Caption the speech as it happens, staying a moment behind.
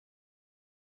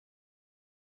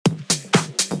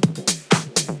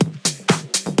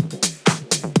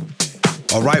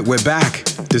All right, we're back.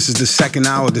 This is the second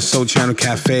hour of the Soul Channel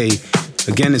Cafe.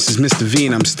 Again, this is Mr. V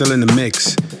and I'm still in the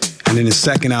mix. And in the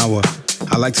second hour,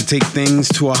 I like to take things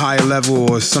to a higher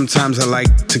level, or sometimes I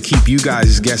like to keep you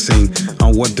guys guessing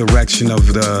on what direction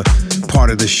of the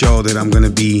part of the show that I'm gonna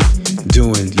be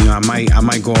doing. You know, I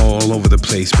might go all over the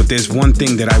place, but there's one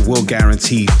thing that I will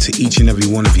guarantee to each and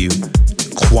every one of you: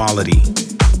 quality.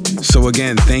 So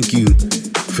again, thank you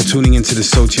for tuning into the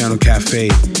Soul Channel Cafe.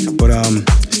 But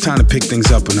it's time to pick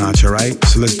things up a notch, all right?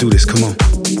 So let's do this, come on.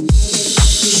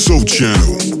 Soul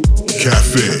Channel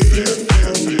Cafe.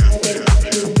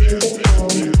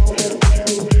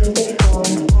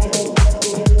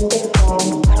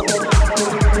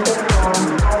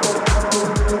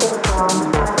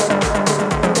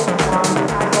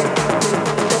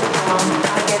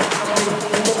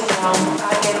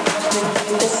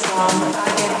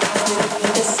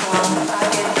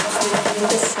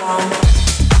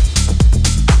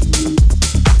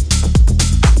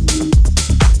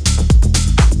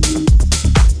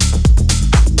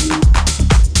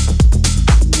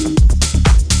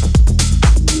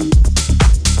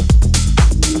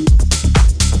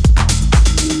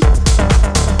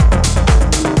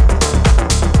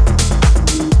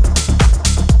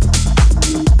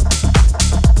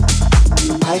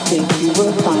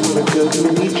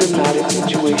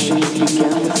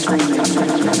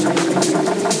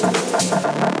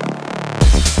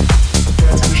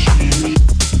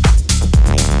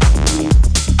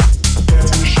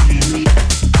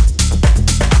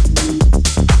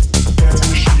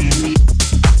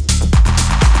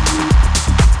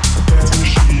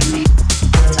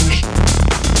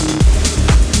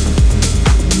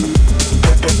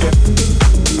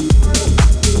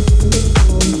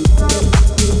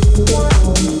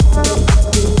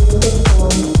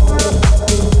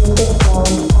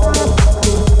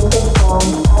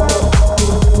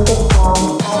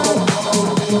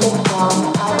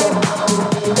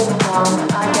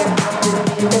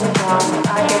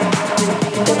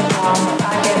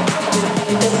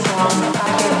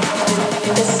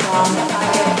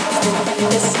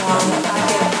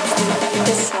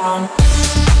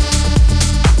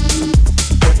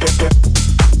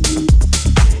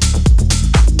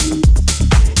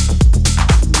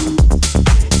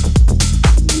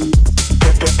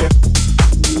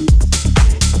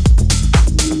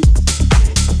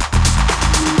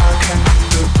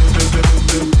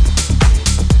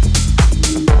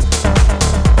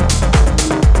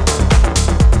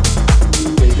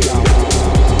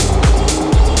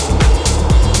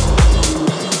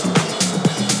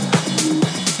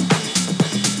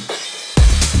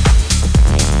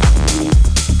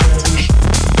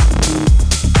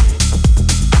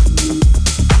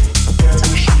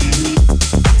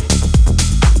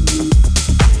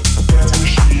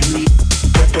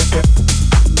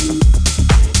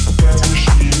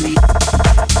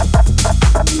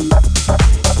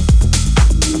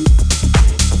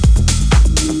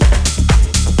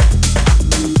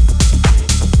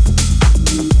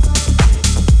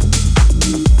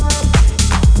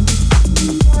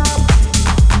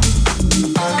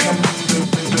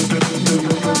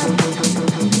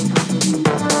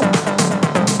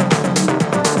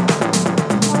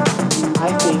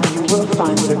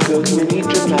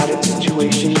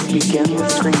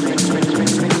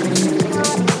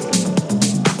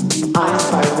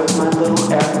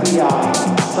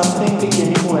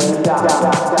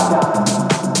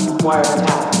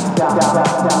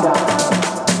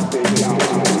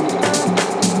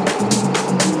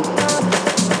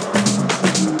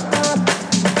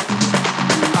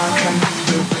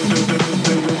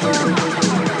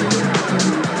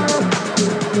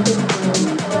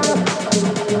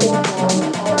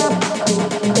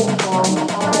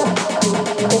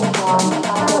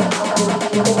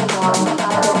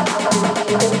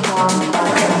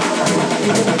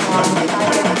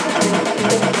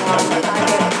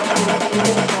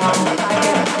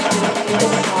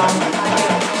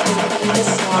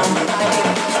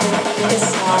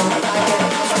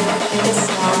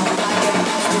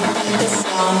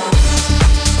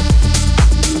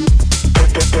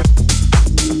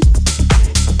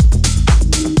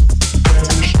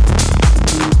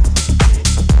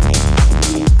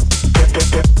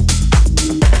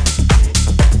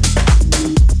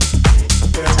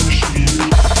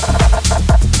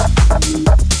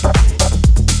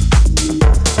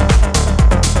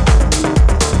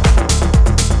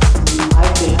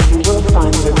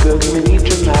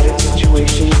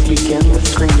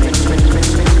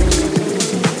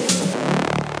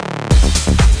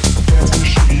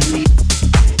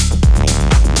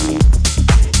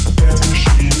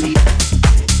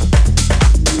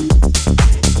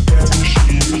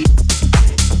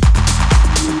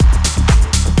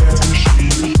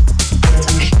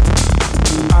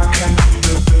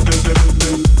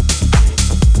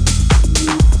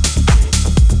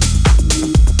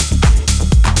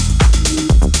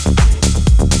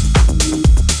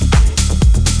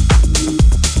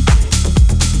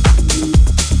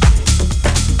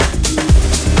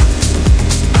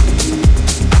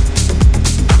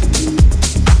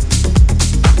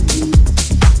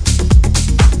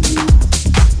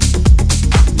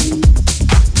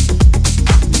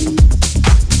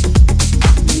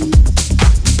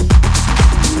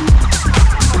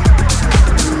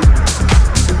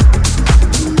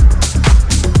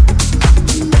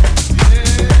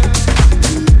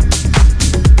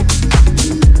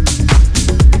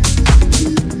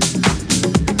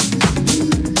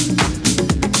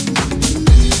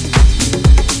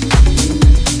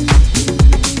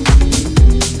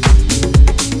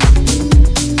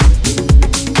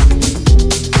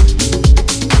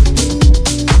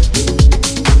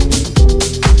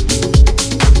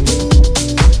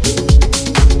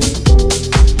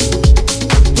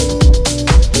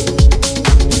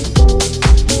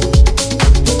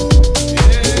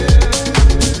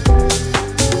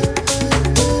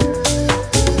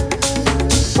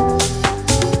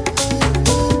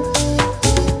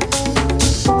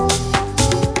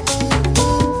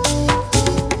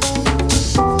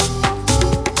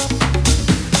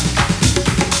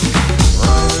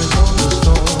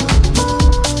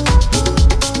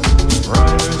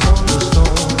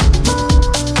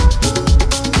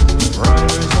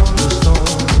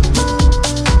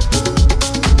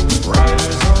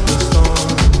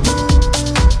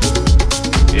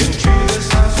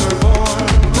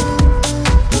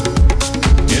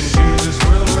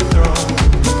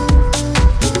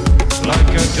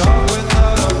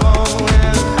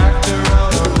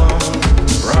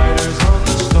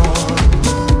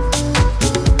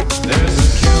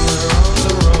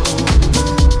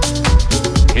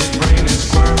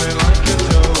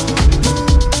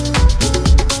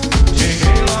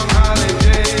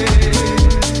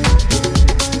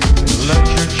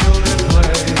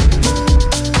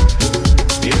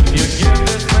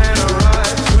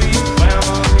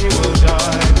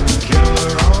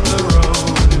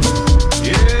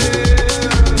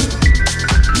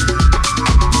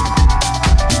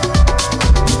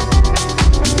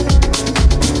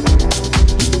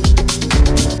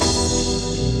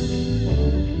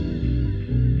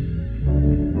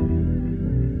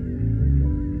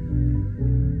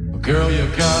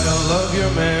 gotta love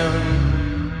your man.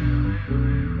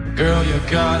 Girl, you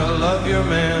gotta love your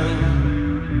man.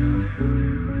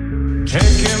 Take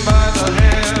him by the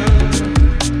hand,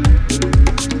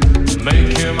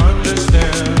 make him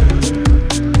understand.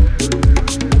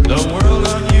 The world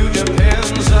on you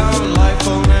depends, our life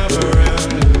will never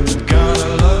end.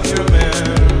 Gotta love your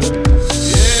man.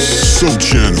 Yeah. Soul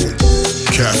Channel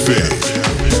Cafe.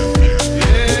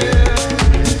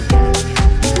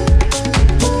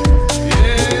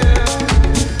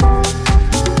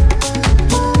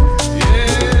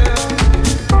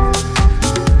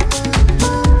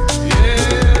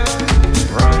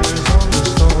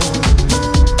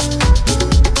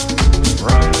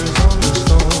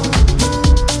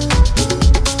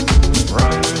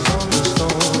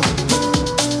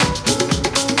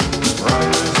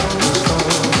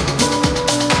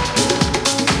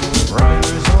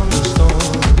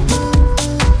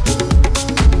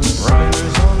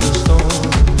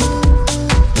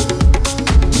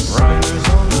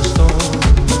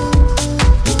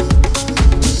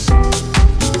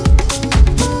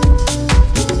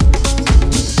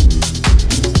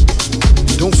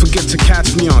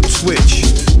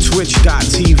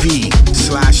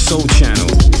 Soul Channel.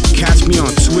 Catch me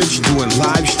on Twitch doing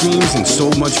live streams and so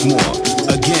much more.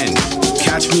 Again,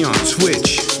 catch me on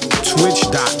Twitch,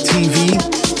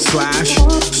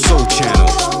 twitch.tv/Soul Channel.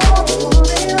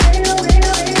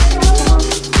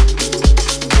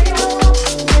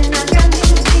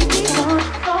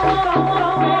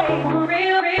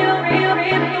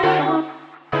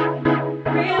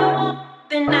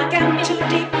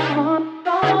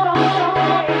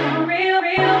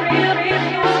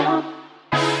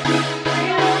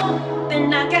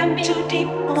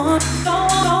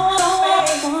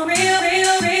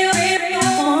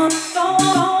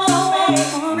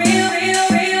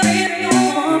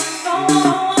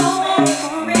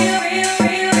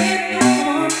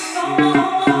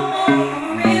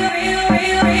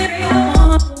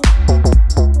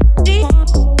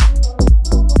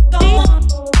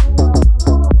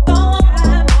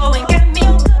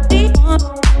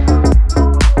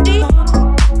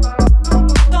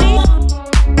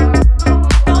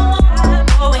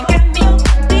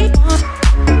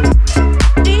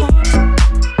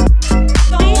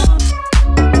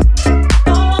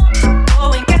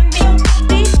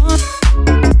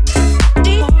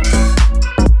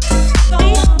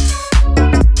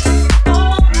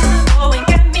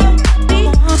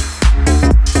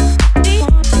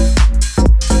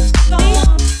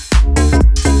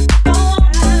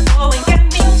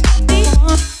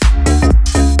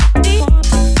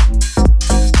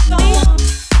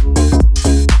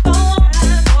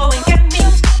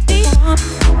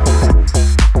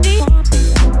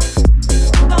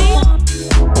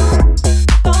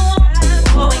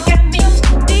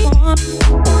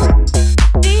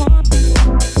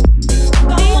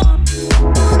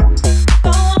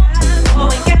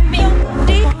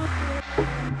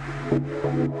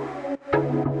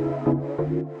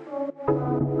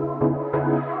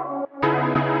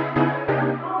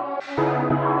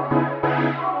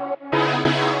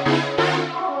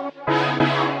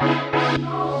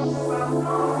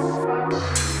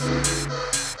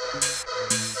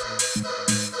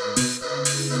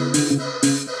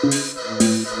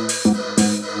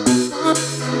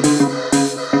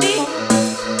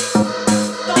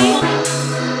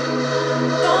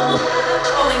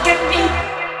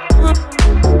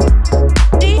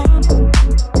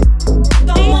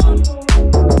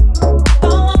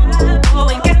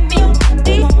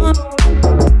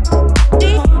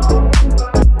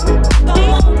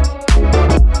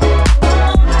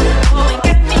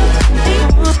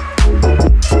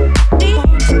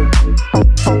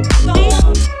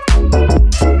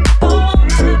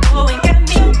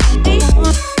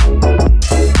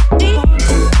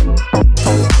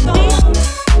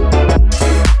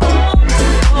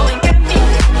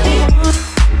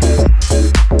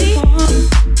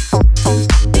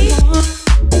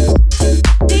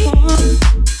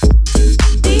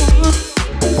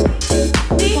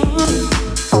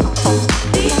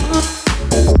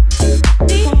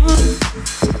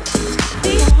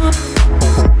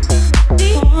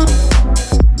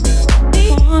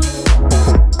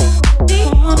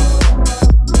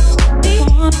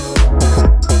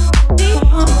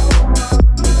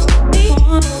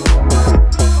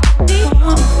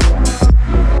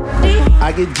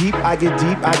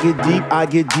 I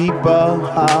get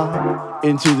deeper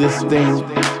into this thing.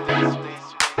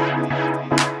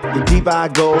 The deeper I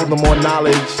go, the more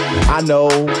knowledge I know.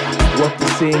 What to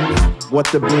sing, what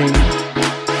to bring,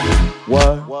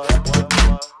 what.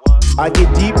 I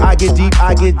get deep, I get deep,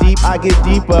 I get deep, I get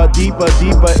deeper, deeper,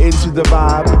 deeper into the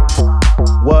vibe.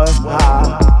 What?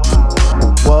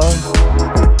 What?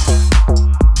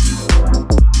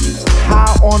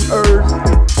 How on earth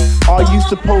are you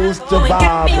supposed to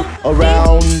vibe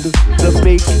around the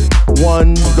fake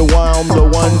ones, the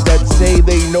ones that say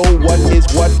they know what is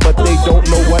what, but they don't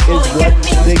know what is what.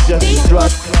 They just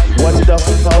strut. What the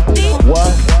fuck?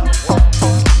 What?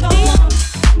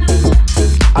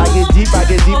 I get deep, I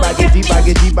get deep, I get deep, I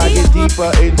get deep, I get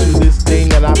deeper into this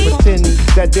thing, and I pretend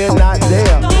that they're not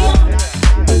there.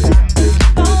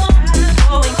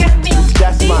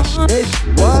 That's my shit.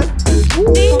 What?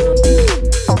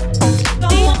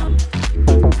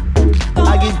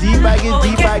 I get deep, I get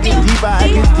deep, I get deeper, I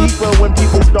get deeper when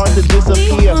people start to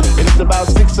disappear, and it's about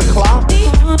 6 o'clock.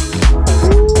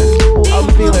 Ooh, I'm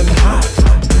feeling hot.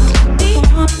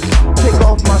 Take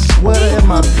off my sweater and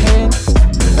my pants,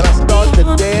 and I start to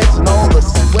dance, and all the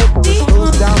sweat just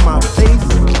goes down my face.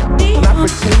 And I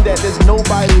pretend that there's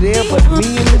nobody there but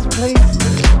me in this place.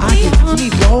 I get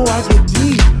deep, oh, I get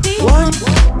deep. What?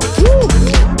 Woo.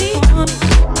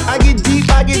 I get deep,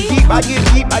 I get deep, I get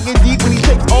deep, I get deep when he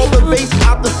takes all the bass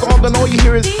out the song and all you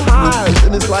hear is highs,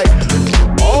 and it's like,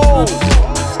 oh.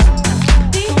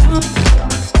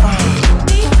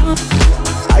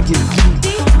 I get deep.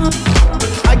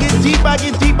 I get deep, I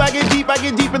get deep, I get deep, I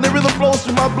get deep, and the rhythm flows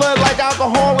through my blood like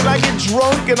alcohol, and I get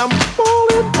drunk and I'm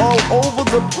falling all over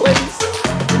the place.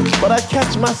 But I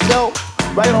catch myself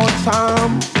right on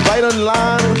time, right on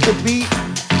line with the beat,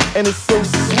 and it's so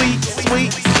sweet,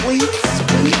 sweet, sweet,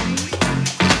 sweet.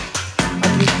 I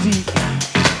get deep,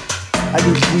 I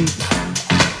get deep.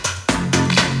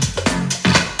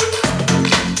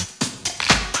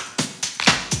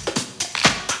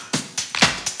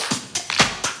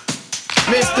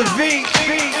 Mr. V.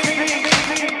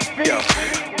 Yo,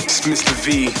 it's Mr.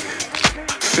 V,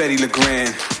 Fetty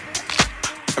LeGrand.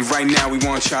 And right now we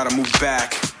want y'all to move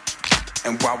back.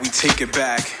 And while we take it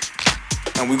back,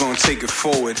 and we're gonna take it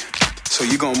forward. So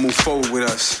you're gonna move forward with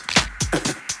us.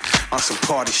 On some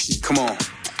party shit, come on.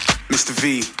 Mr.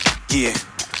 V, yeah,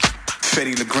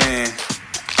 Fetty LeGrand.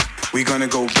 We gonna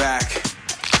go back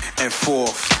and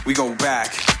forth. We go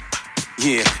back,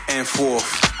 yeah, and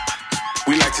forth.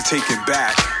 We like to take it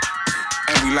back,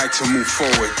 and we like to move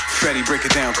forward. Freddie, break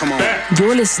it down, come on.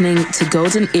 You're listening to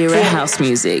Golden Era House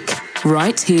Music,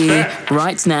 right here,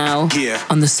 right now, yeah,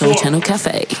 on the Soul Channel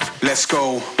Cafe. Let's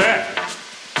go back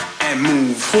and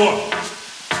move.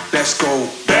 Let's go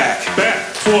back,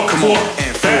 come on,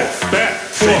 and forth.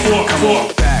 Freddie, come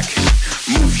on, back,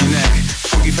 move your neck.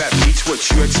 Funky fat beats, what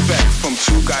you expect from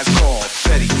two guys called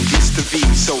Fetty, Mr. V.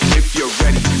 So if you're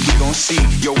ready, we gon' see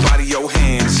your body, your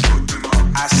hands.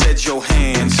 I said your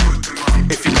hands.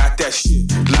 If you got that shit,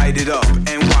 light it up.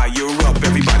 And while you're up,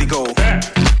 everybody go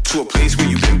to a place where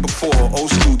you've been before.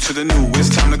 Old school to the new, it's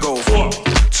time to go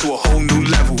to a whole new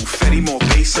level. Fetty, more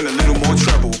bass and a little more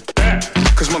treble.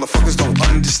 Cause motherfuckers don't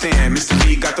understand. Mr.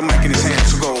 V got the mic in his hand,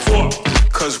 so go.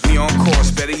 Cause we on course,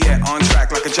 better yet on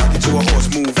track. Like a jockey to a horse,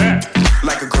 moving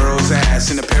like a girl's ass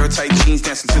in a pair of tight jeans,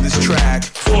 dancing to this track.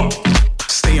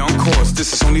 Stay on course,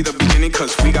 this is only the beginning,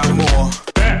 cause we got more.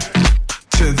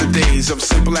 To the days of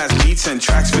simple as beats and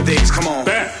tracks for days. Come on.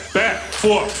 Back,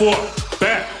 forth,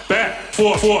 back,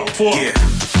 forth. Yeah.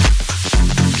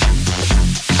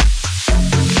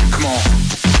 Come on.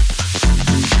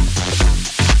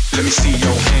 Let me see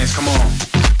your hands. Come on.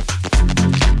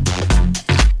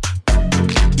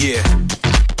 Yeah.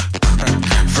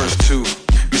 Verse 2,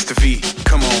 Mr. V.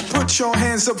 Come on. Put your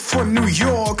hands up for New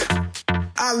York.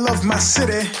 I love my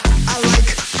city. I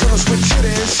like girls with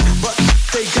titties, but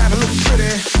they gotta look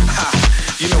pretty. Ha,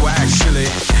 you know actually,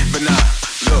 but nah,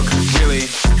 look, really,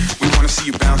 we wanna see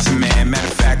you bouncing, man. Matter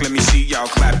of fact, let me see y'all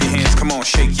clap your hands. Come on,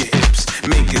 shake your hips,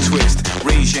 make it twist,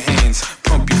 raise your hands,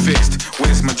 pump your fist.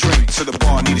 Where's my drink? To the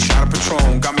bar, need a shot of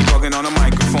Patron. Got me bugging on a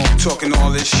microphone, talking all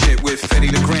this shit with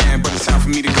Fetty LeGrand. But it's time for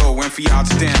me to go and for y'all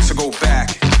to dance. So go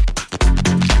back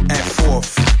and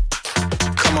forth.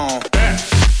 Come on, back.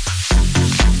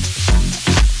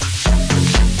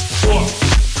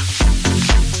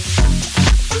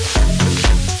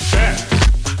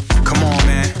 Come on,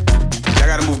 man. Y'all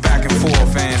gotta move back and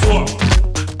forth, man.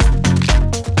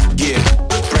 Yeah,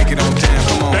 break it on down,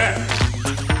 come on.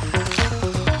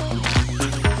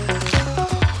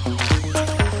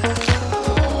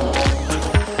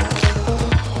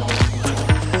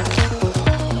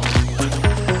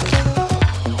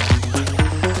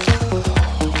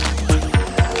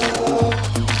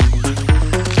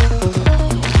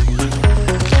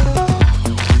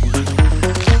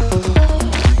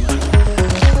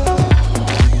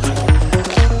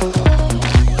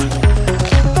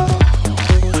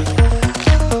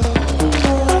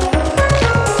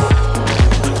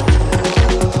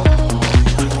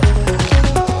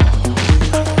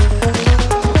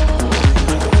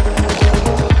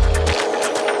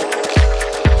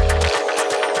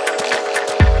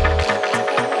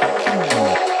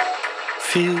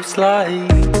 Feels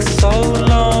like so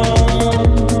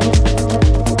long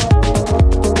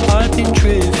I've been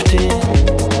drifting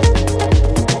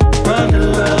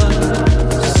rudderless,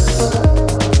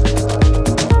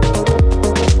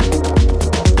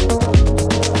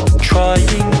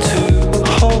 trying to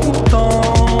hold on.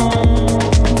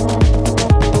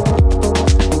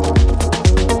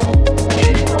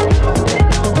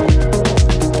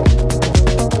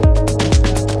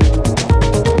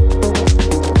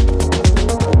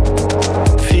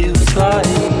 Feels like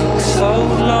so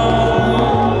long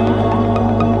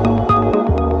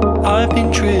I've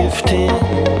been drifting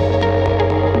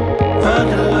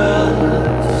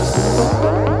rudderless,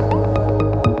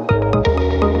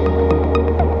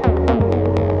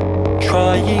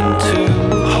 trying to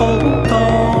hold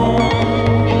on.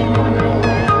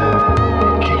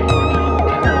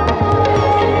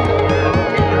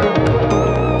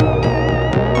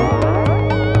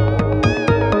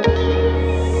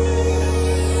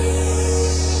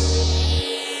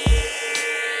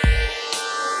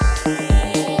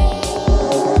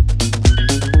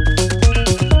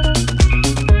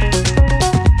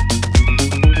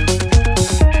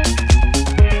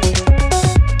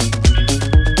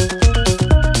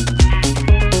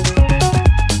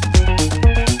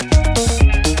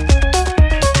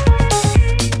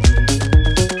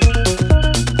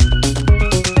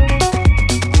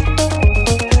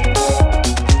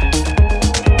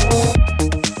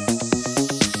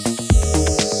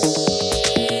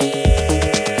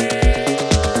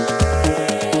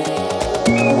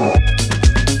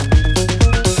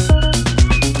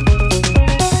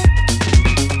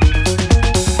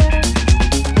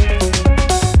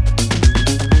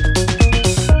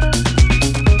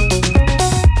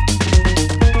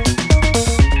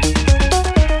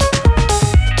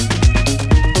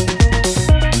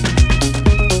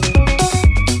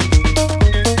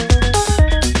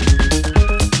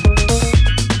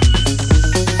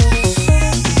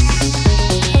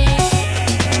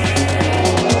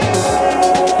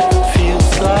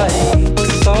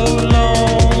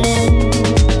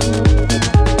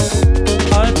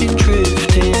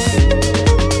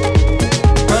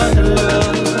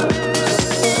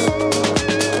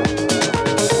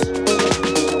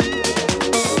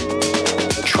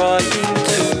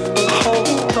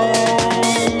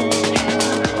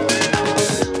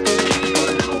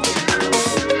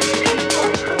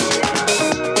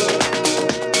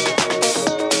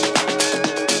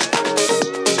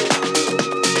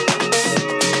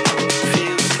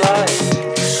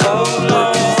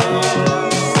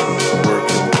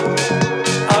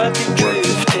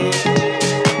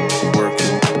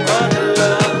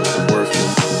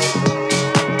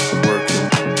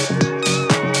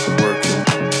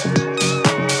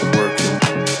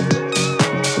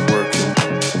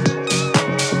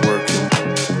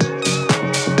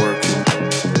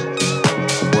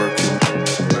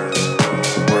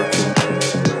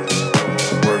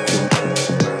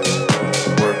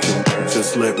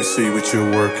 Let me see what you're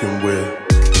working with.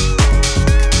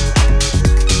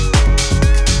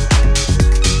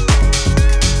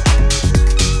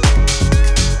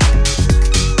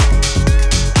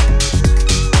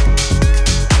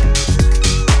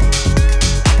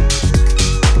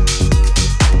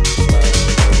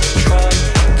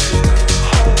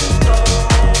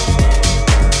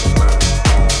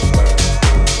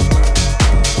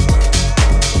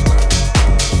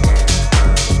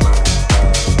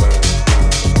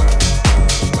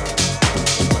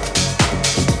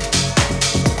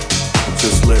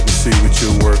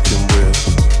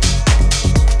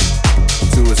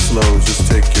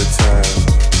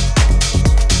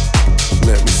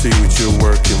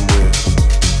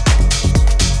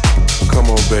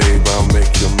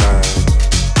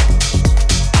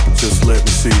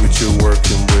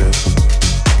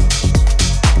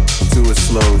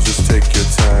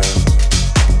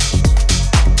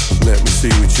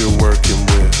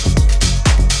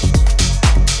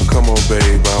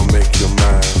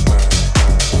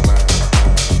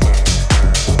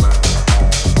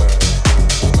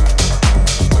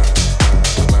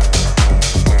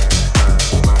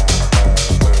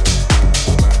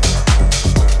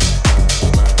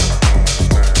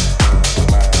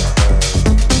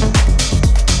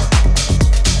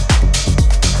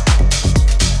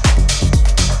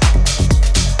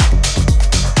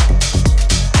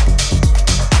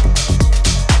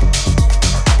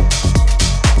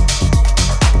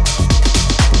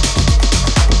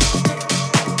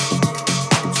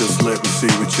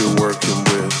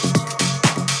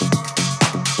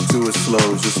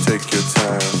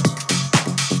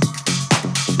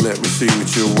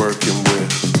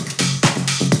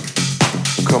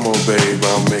 Come on, babe,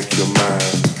 I'll make your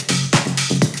mind.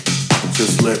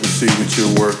 Just let me see what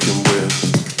you're working with.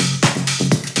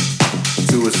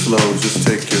 Do it slow, just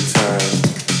take your time.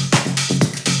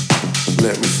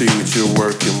 Let me see what you're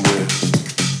working with.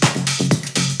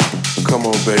 Come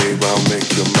on, babe, I'll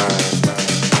make your mind.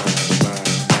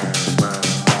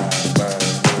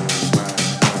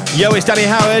 Yo, it's Danny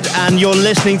Howard, and you're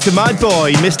listening to my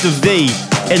boy, Mr. V,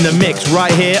 in the mix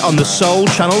right here on the Soul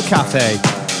Channel Cafe.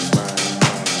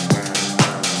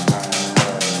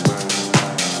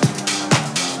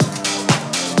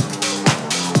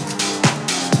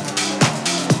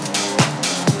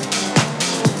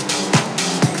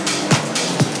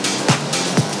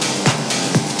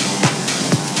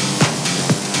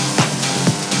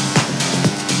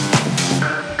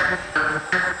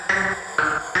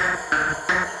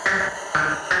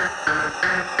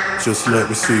 Just let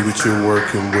me see what you're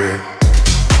working with.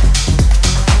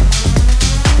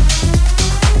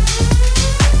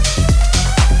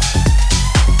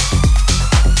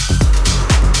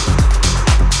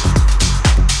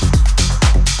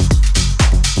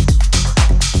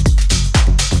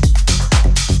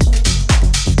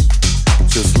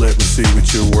 Just let me see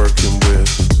what you're working with.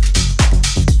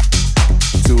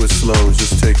 Do it slow,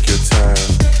 just take your time.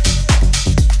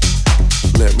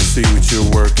 Let me see what you're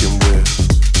working with.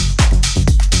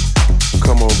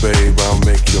 Come on, babe, I'll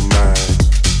make your mind.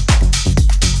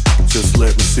 Just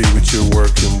let me see what you're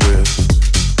working with.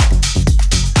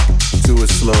 Do it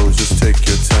slow, just take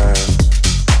your time.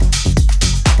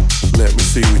 Let me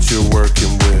see what you're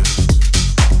working with.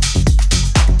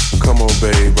 Come on,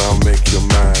 babe, I'll make your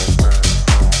mind.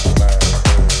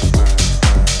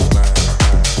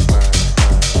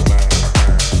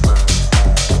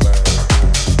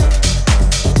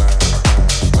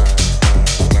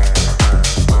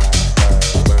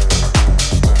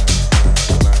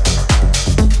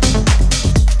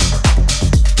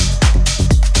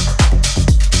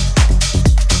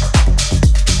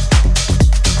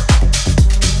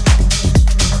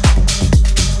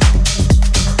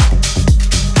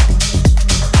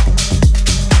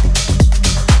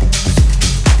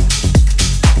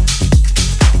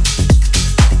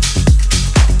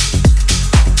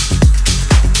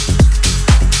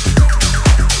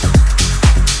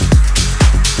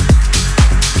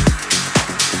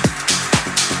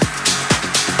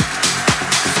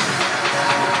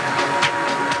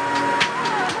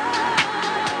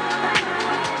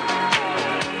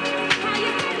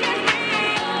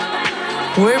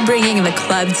 We're bringing the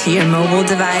club to your mobile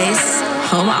device,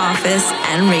 home office,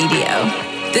 and radio.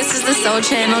 This is the Soul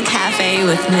Channel Cafe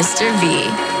with Mr.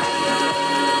 V.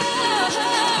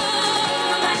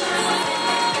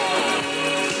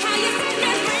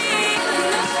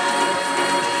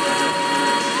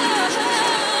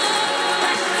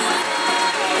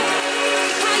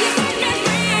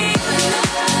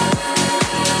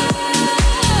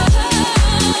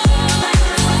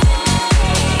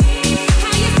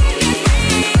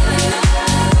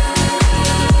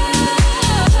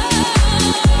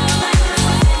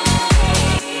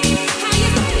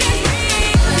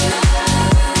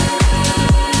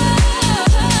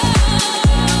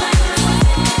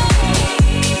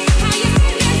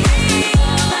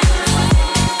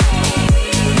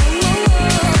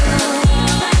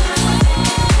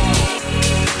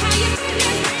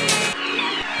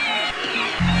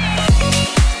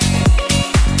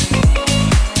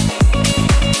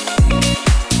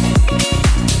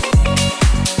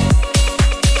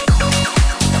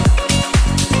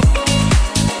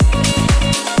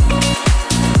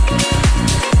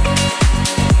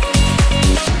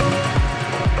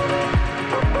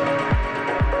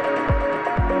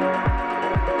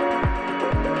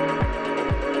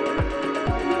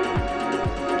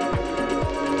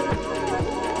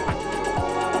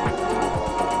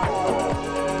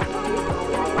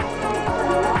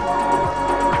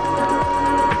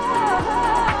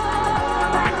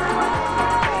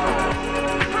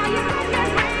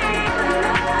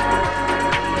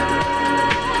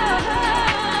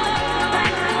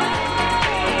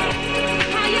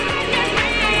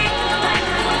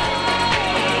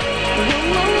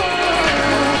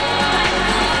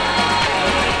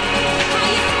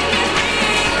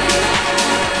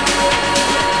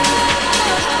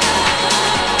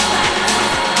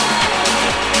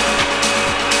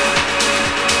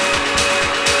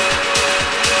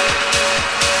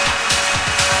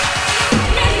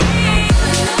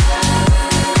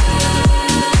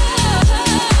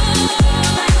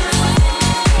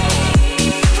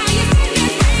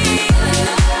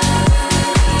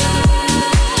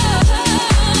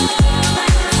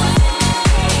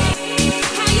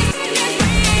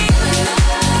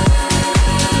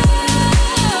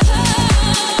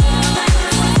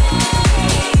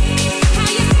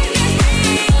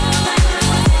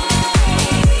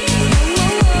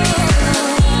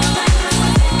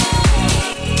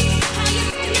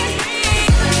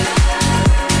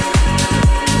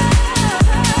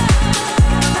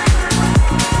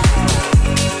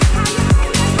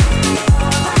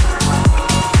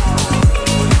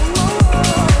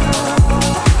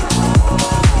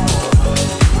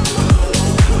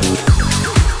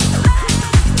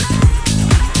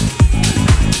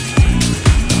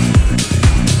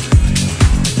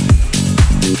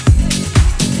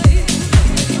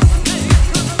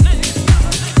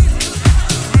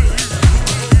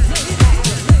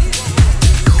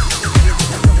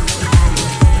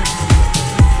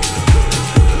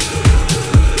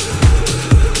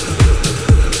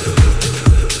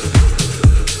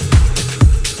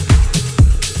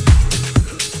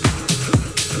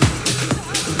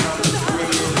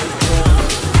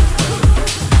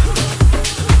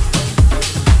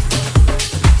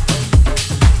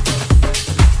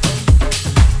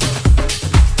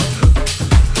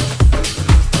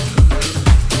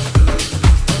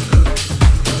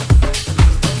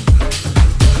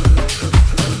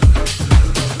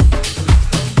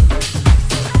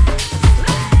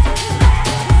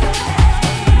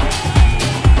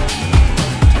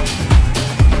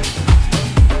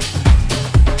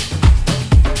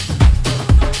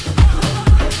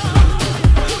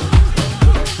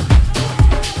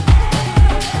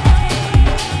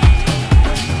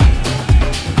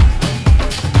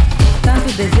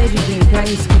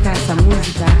 escutar essa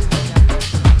música.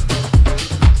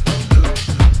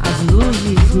 As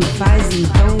luzes me fazem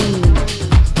tão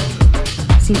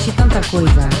sentir tanta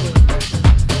coisa.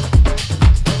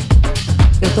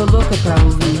 Eu tô louca pra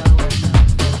ouvir.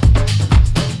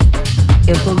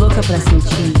 Eu tô louca pra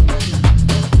sentir.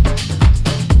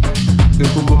 Eu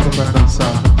tô louca pra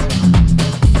dançar.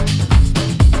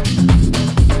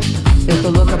 Eu tô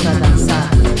louca pra dançar.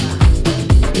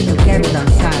 Eu quero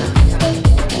dançar.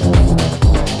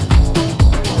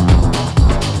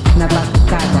 Na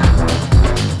batucada.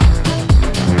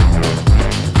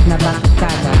 Na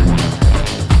batucada.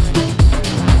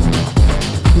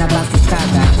 Na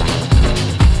batucada.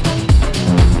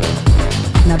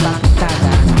 Na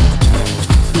batucada.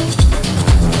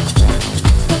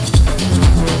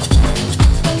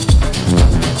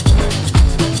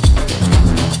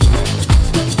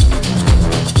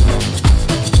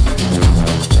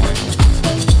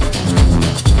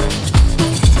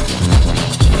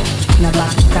 Na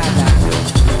batucada.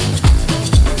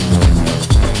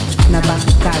 Na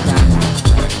batucada.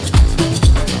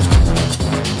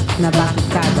 Na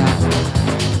batucada.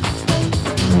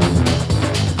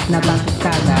 Na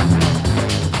batucada.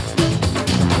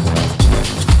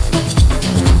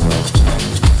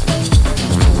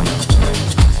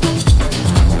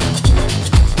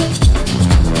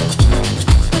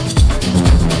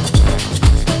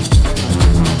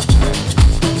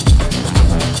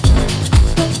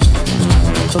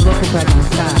 Tô louco pra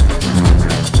dançar.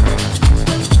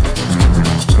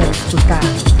 Quero escutar.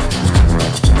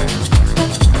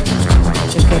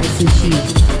 Eu quero sentir.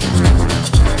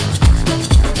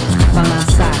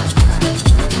 Balançar.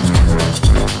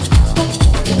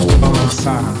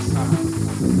 Balançar.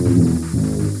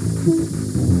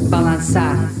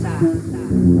 Balançar.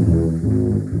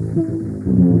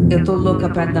 Eu tô louca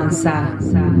pra dançar.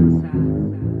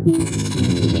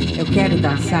 Eu quero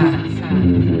dançar.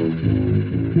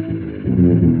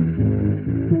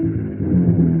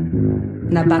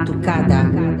 Na batucada.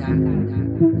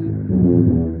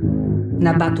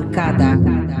 Na batucada.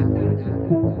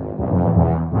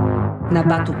 Na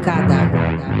batucada.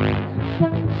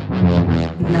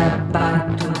 Na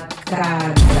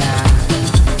batucada.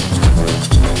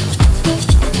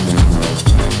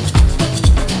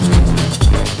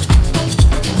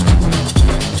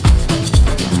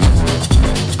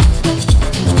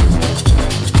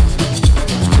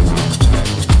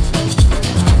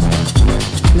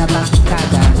 Na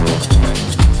batucada.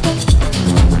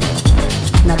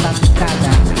 Na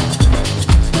batucada.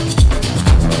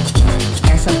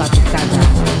 Essa batucada.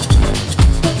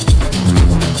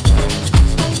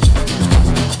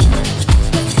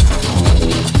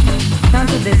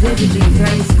 Tanto desejo de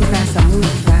entrar e escutar essa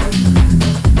música.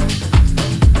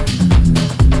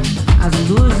 As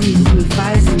luzes me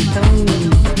fazem tão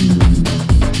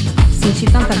sentir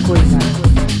tanta coisa.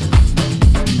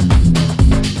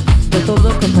 Eu tô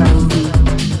louca pra ouvir.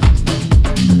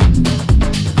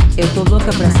 Eu tô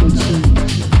louca pra sentir.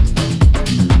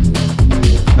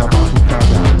 Na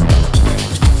batucada.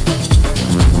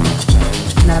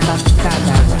 Na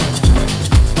batucada.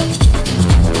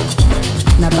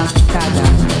 Na batucada.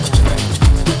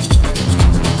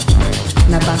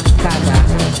 Na batucada.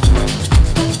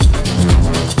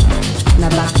 Na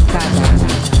batucada.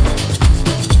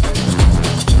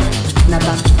 Na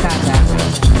batucada.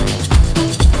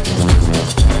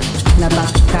 Na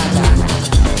batucada.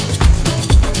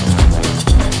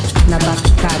 Na batucada. Na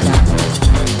batucada.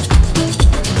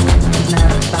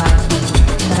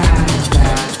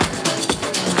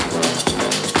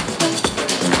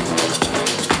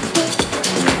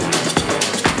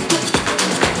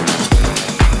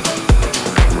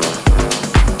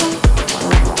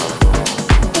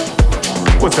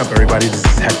 What's up, everybody? This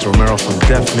is Hector Romero from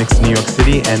Def Mix New York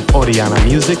City and Oriana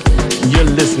Music. You're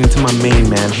listening to my main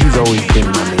man. He's always been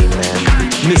my main man,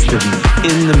 Mr. V,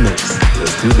 in the mix.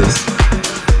 Let's do this.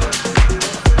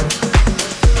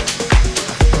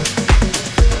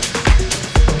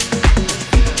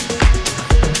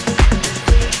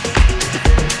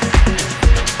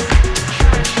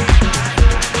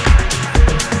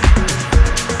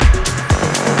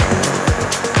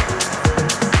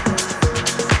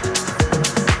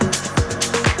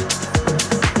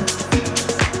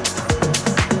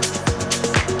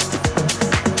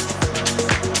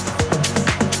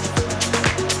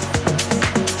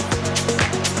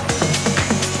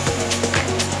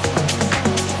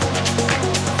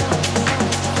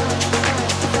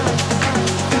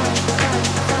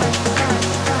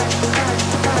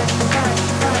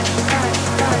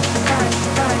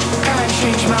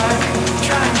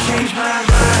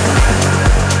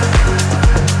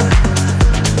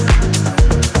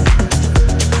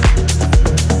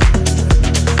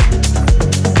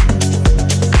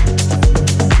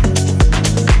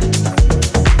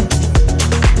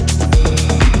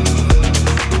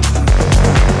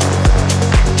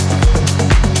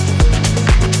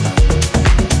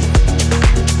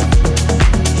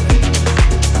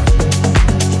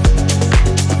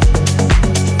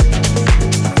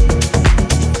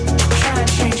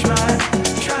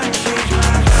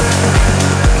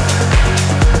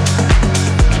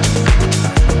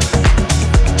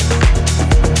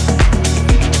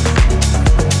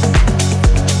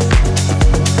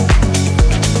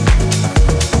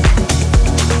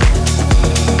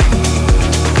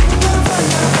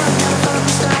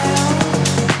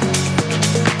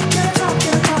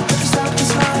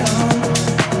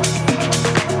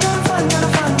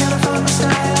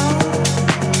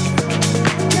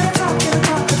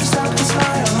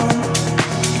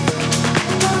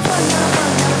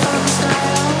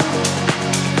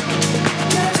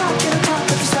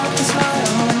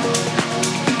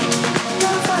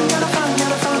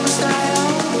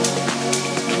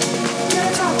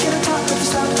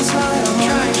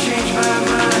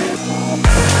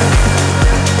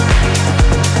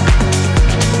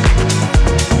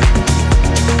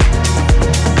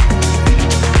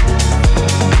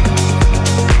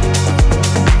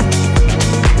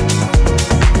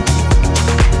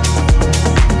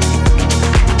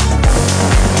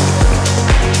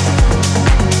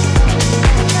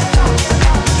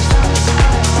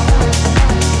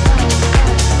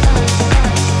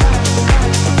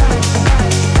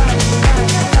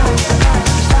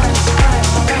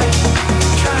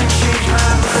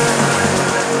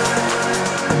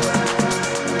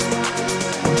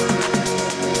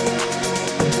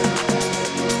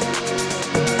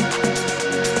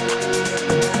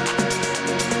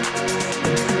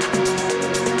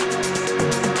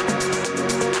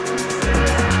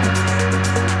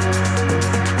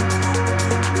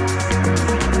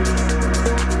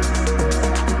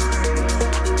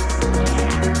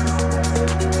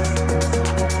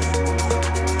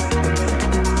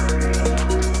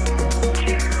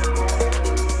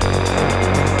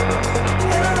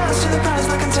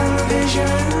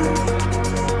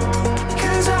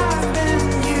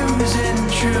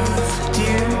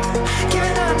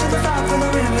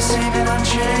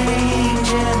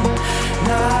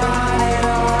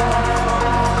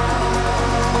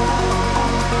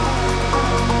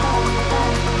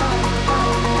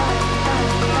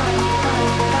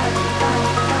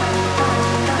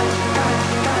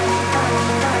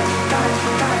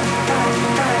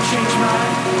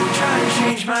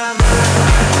 change my mind.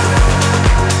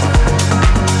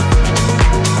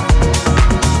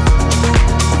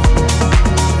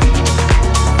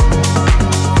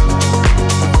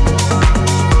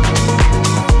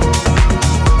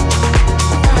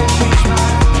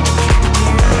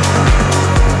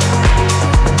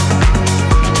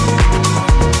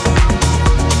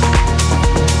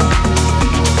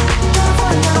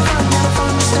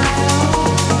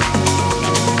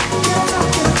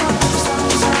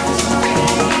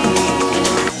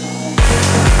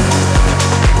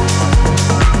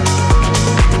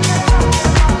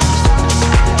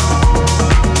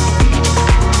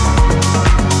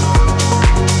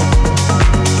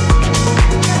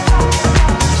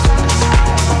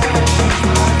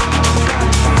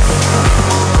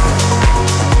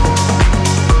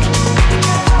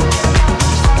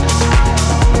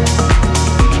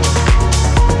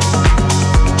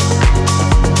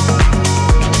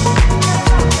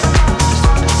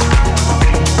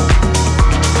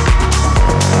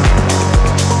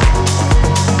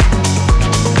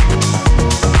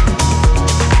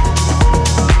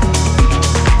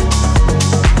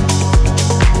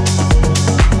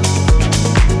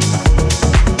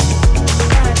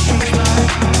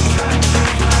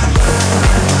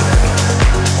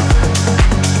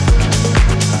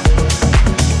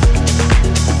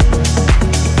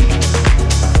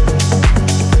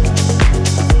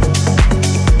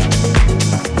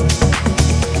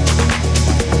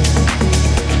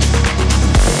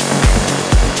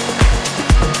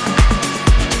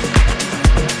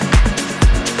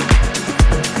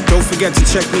 Forget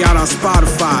to check me out on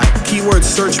Spotify. Keyword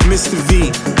search Mr. V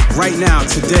right now,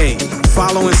 today.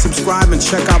 Follow and subscribe and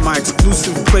check out my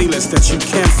exclusive playlist that you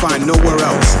can't find nowhere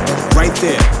else. Right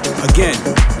there. Again,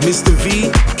 Mr.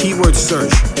 V, keyword search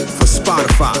for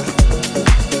Spotify.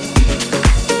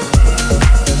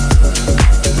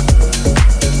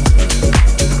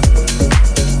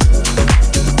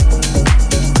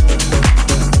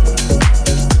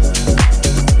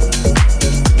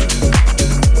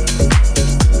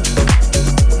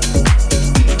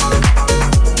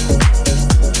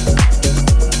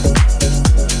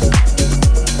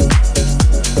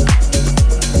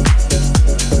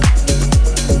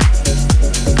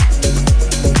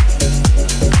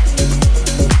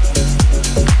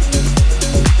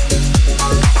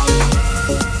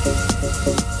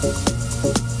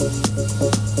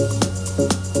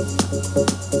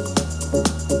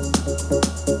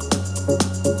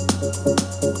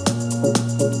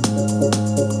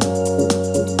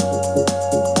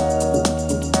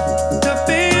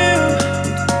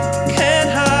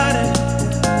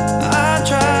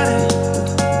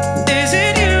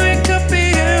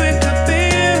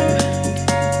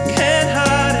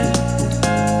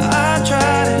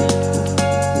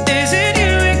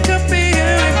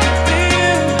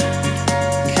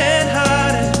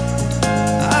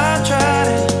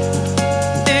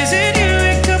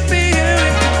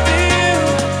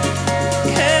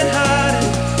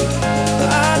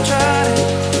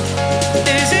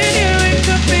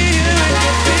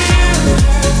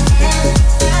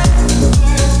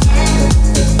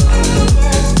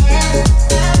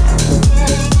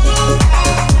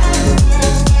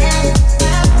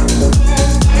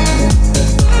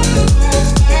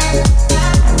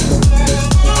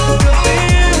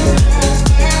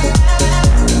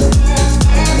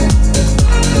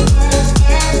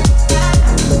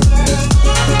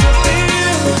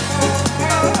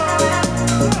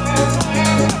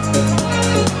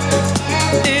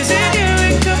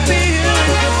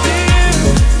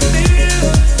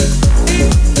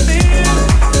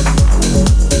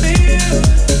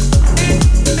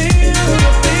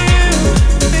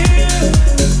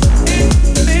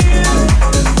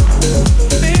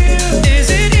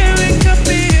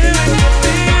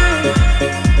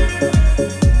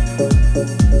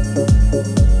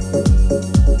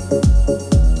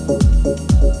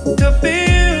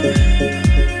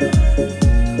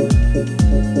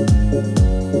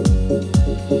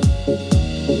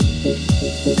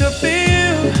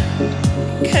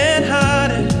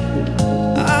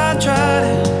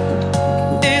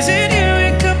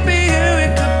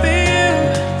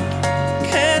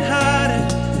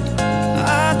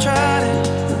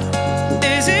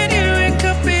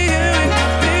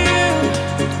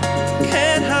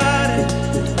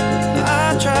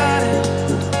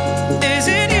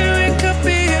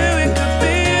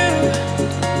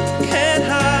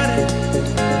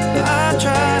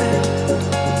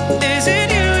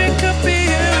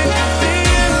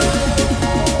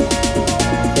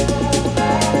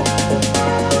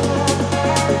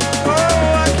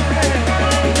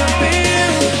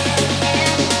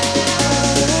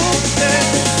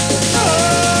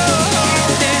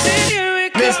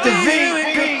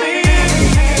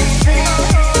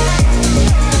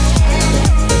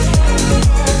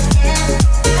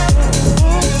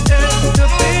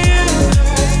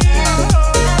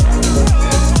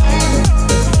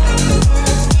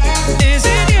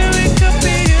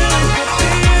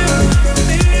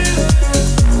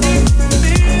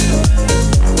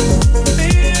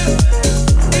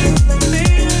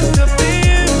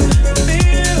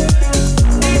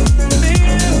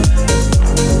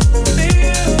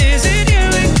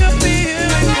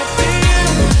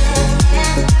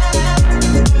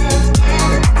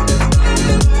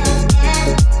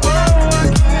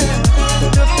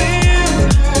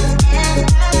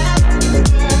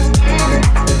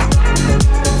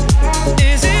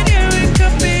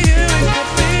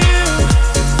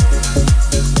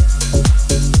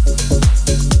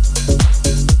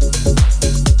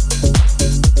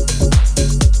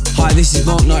 this is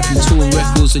Mark Knight from Tour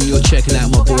Records, and you're checking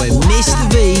out my boy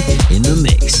Mr. V in the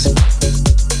mix.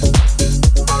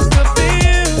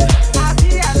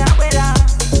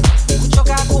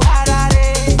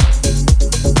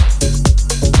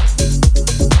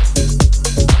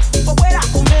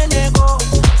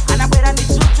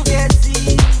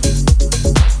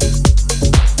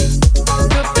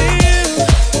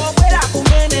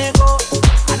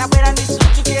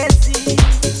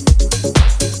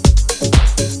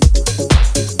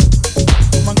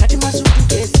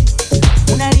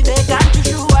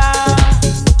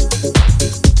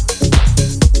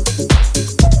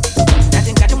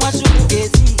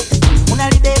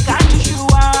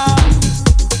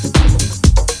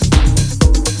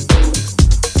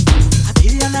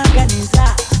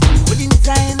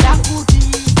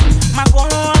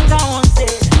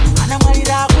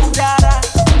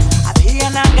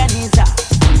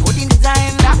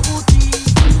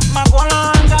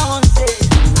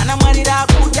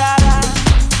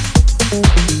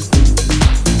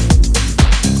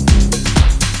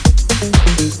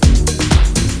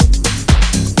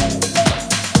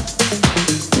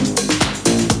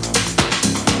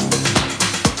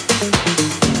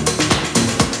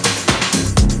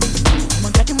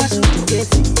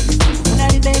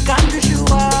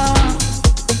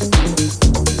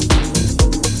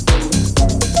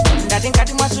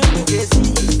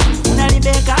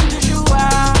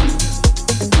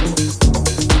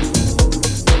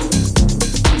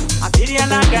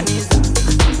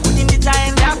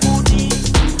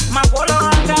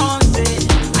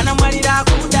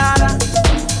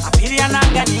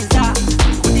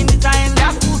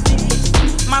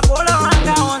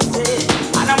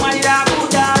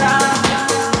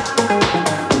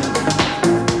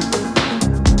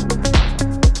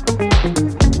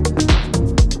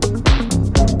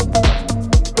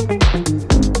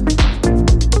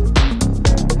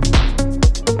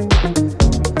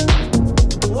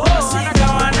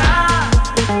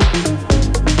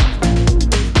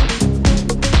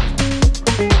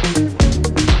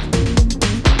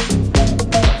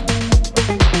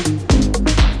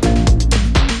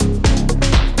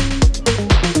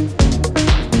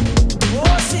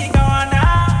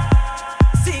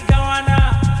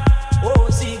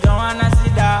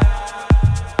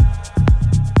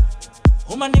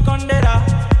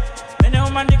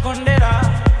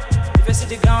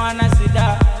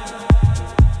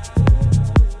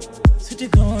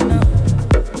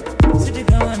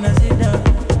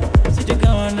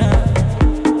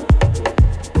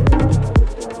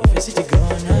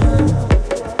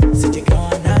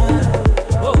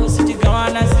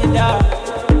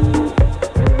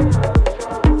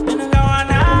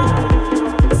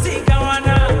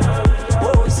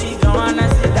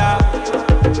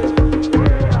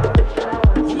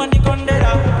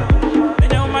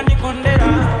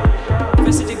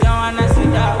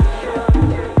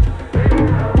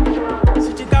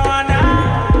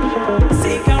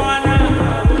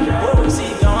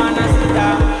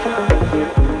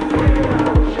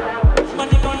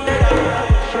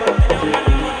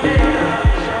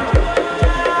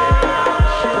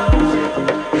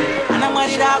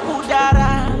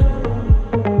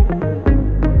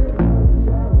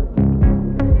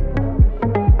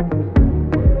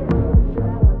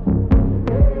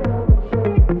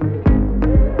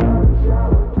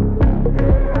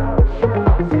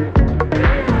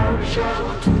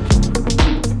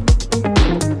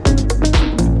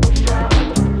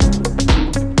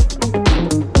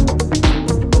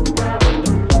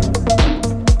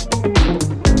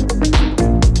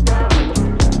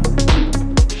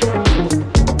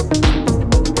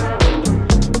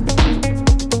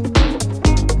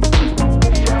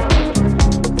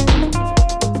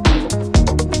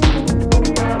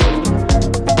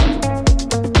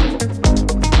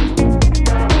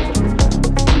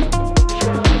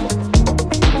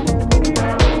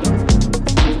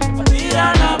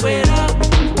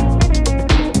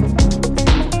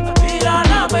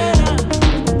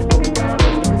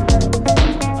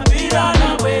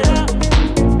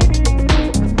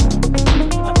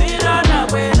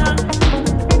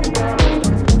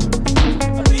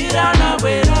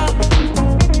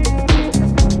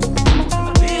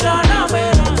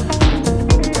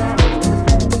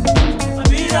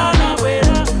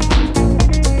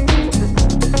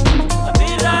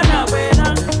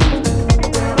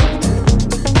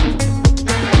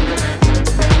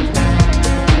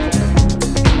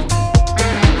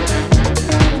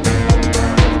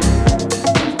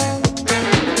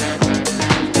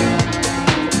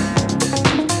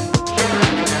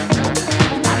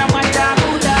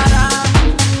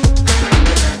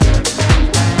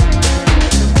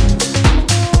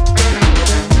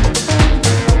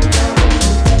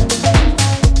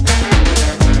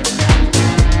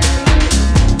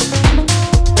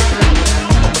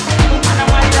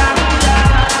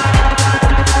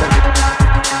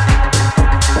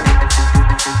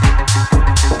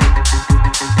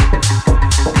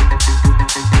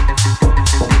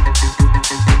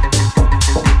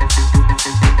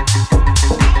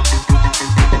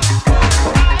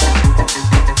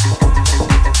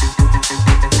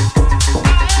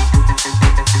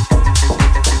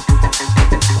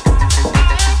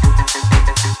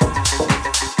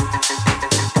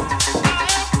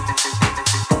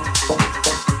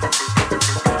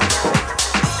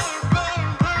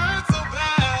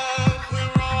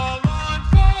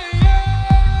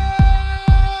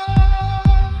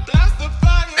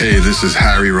 Hey, this is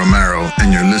Harry Romero,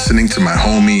 and you're listening to my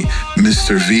homie,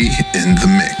 Mr. V, in the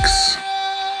mix.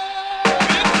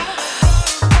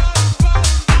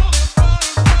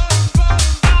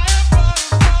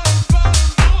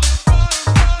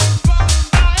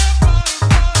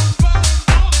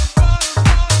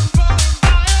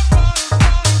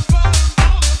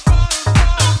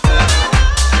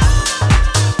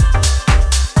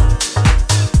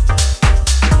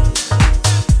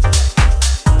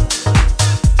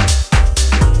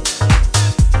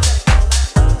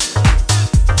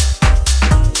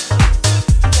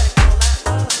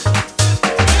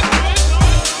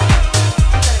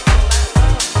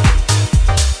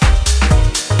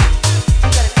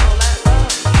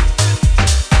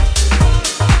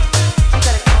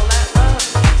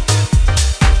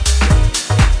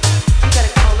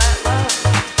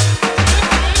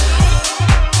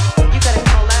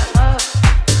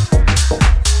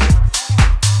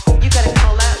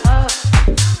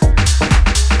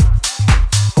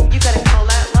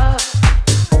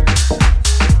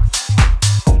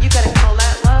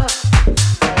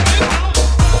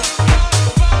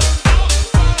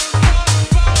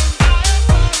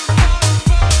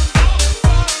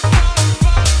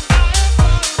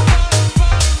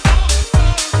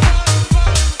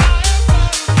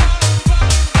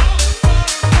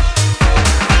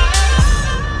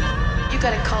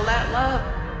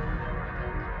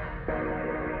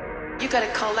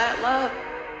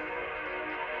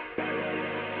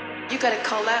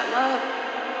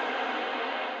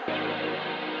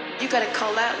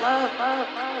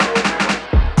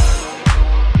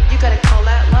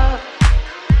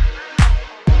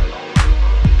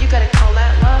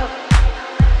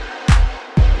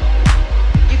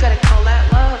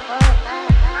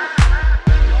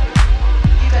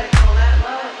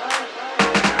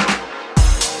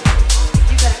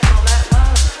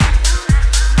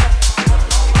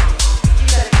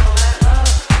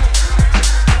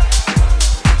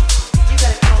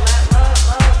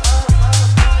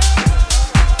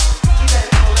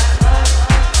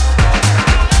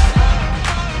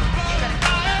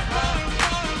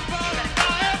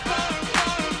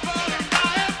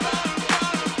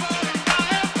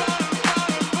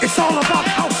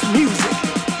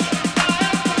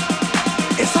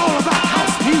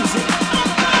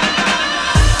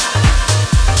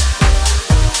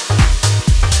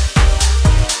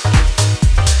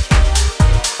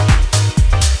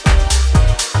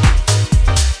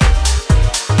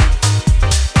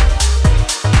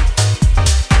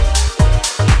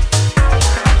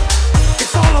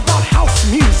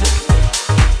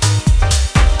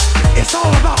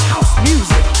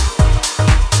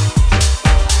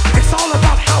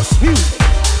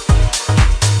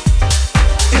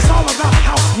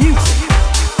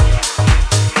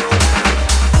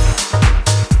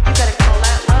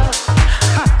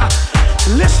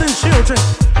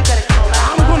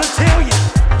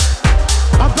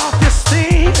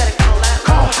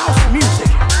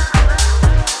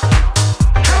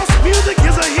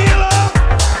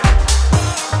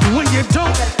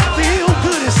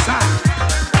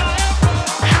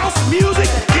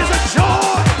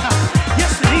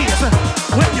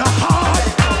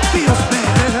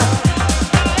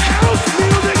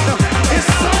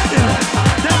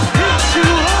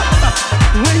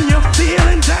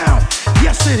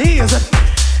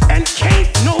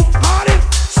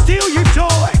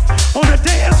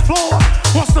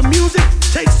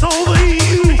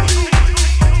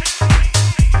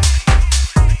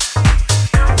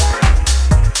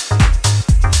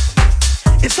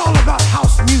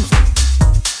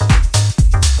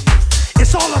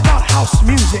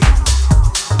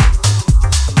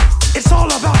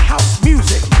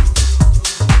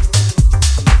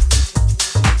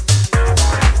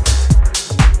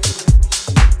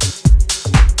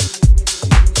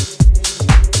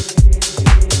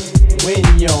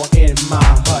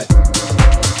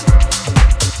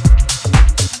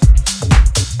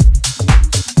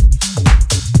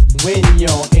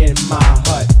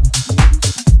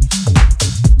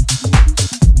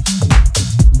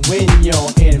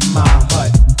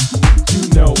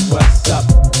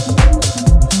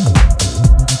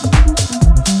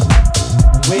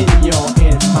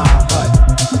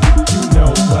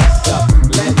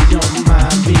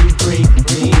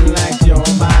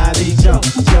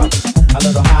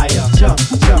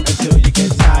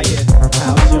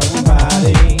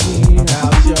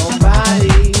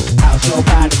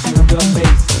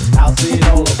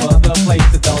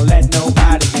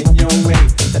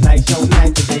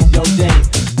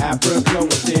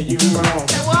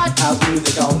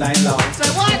 night long. Say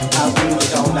what? House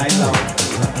music all night long.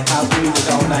 House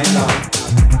music all night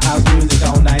long.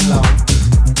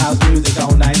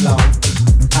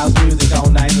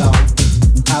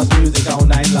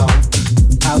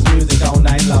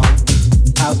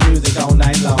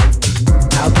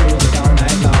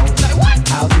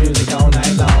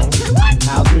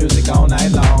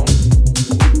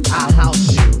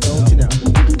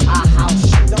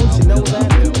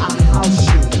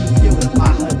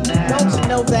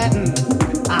 that?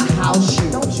 I house you.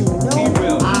 Don't you know? Be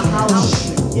real. I house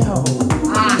you. Yo,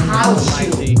 I house you.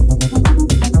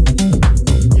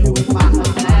 You with my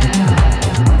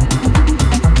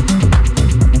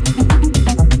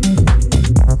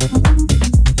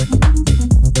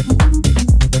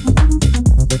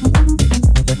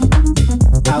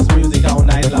house music all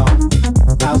night long.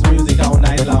 House music all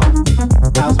night long.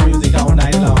 House music all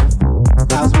night long.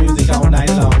 House music all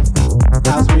night long.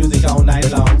 House music all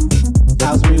night long.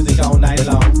 House music all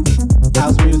night long.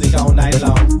 House music all night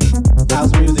long.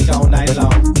 House music all night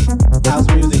long. House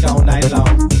music all night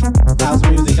long. House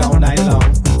music all night long.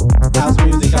 House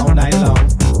music all night long.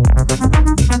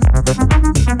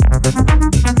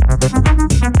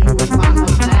 You was my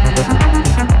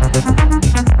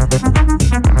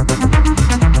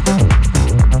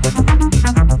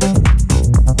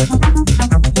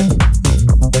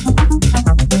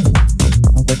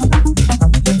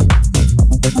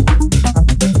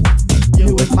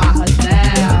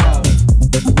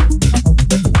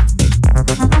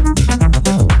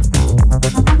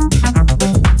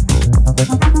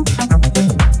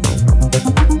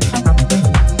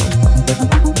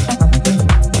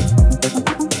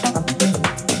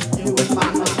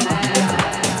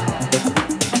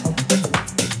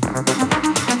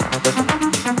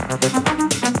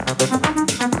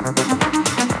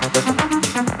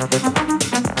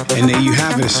And there you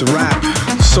have it, it's a wrap.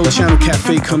 Soul Channel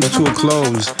Cafe comes to a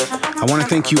close. I want to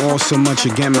thank you all so much.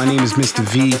 Again, my name is Mr.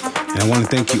 V, and I want to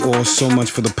thank you all so much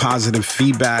for the positive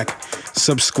feedback,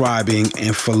 subscribing,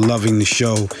 and for loving the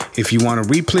show. If you want to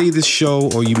replay this show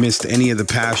or you missed any of the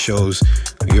past shows,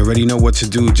 you already know what to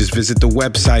do. Just visit the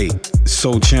website,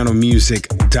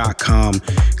 soulchannelmusic.com.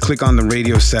 Click on the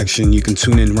radio section. You can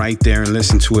tune in right there and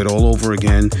listen to it all over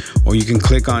again. Or you can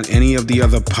click on any of the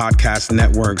other podcast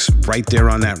networks right there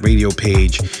on that radio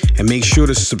page. And make sure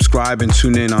to subscribe and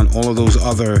tune in on all of those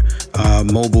other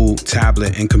mobile,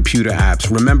 tablet, and computer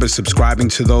apps. Remember, subscribing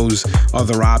to those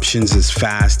other options is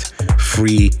fast,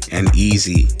 free, and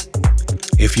easy.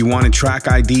 If you wanted track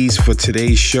IDs for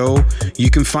today's show, you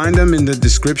can find them in the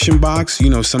description box. You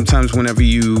know, sometimes whenever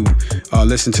you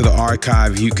listen to the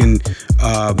archive, you can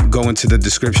go into the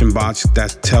description box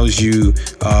that tells you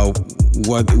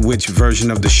which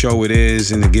version of the show it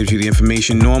is, and it gives you the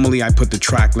information. Normally, I put the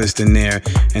track list in there,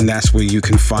 and that's where you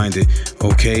can find it,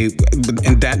 okay?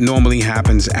 And that normally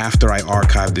happens after I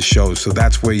archive the show, so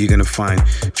that's where you're going to find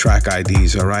track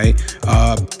IDs, all right?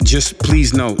 Just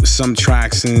please note, some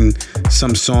tracks and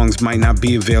some songs might not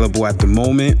be available at the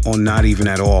moment or not even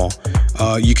at all.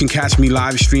 You can catch me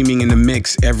live streaming in the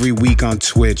mix every week on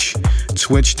Twitch,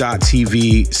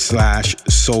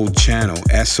 twitch.tv/soulchannel,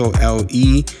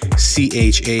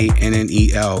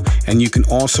 SOLECHANNEL. And you can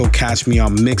also catch me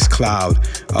on Mixcloud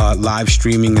live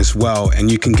streaming as well. And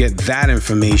you can get that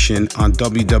information on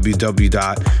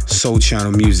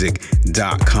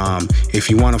www.soulchannelmusic.com. If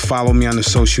you want to follow me on the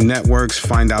social networks,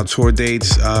 find out tour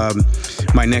dates,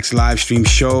 my next live stream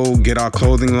show, get our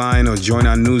clothing line, or join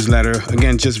our newsletter,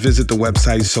 again, just visit the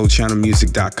website,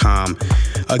 soulchannelmusic.com.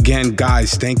 Again,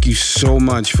 guys, thank you so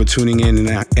much for tuning in,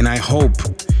 and I hope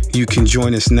you can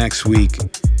join us next week,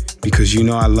 because you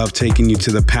know I love taking you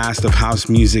to the past of house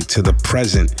music to the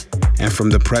present, and from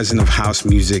the present of house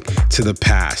music to the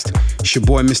past. It's your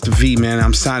boy, Mr. V, man.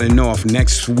 I'm signing off.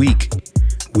 Next week,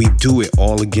 we do it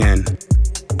all again,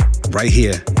 right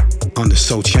here on the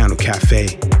Soul Channel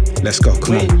Cafe. Let's go,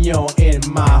 come on. When you're in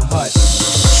my hut.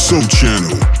 Soul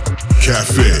Channel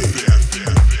Cafe.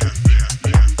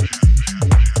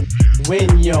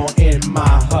 When you're in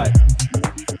my hut.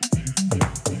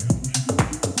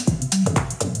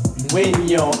 When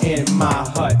you're in my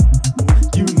hut,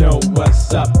 you know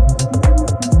what's up.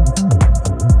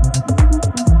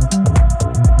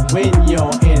 When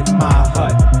you're in my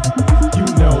hut, you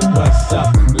know what's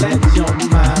up. Let your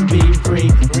mind be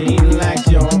free, relax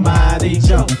your body,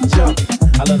 jump, jump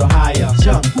a little higher,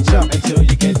 jump, jump until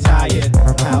you get tired.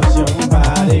 How's your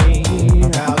body?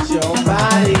 How's your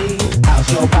body? How's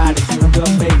your body to the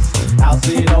face? House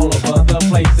it all over the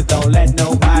place, so don't let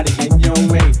nobody in your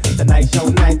way. Tonight's your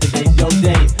night, today's your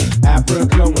day.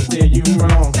 Africa will steer you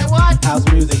wrong. Say what? House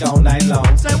music all night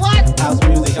long. Say what? House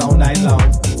music all night long.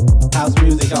 House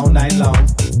music all night long.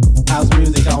 House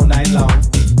music all night long.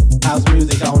 House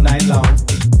music all night long.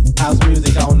 House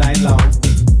music all night long.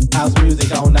 House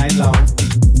music all night long.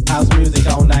 House music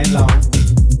all night long.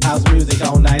 House music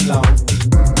all night long.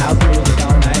 House music.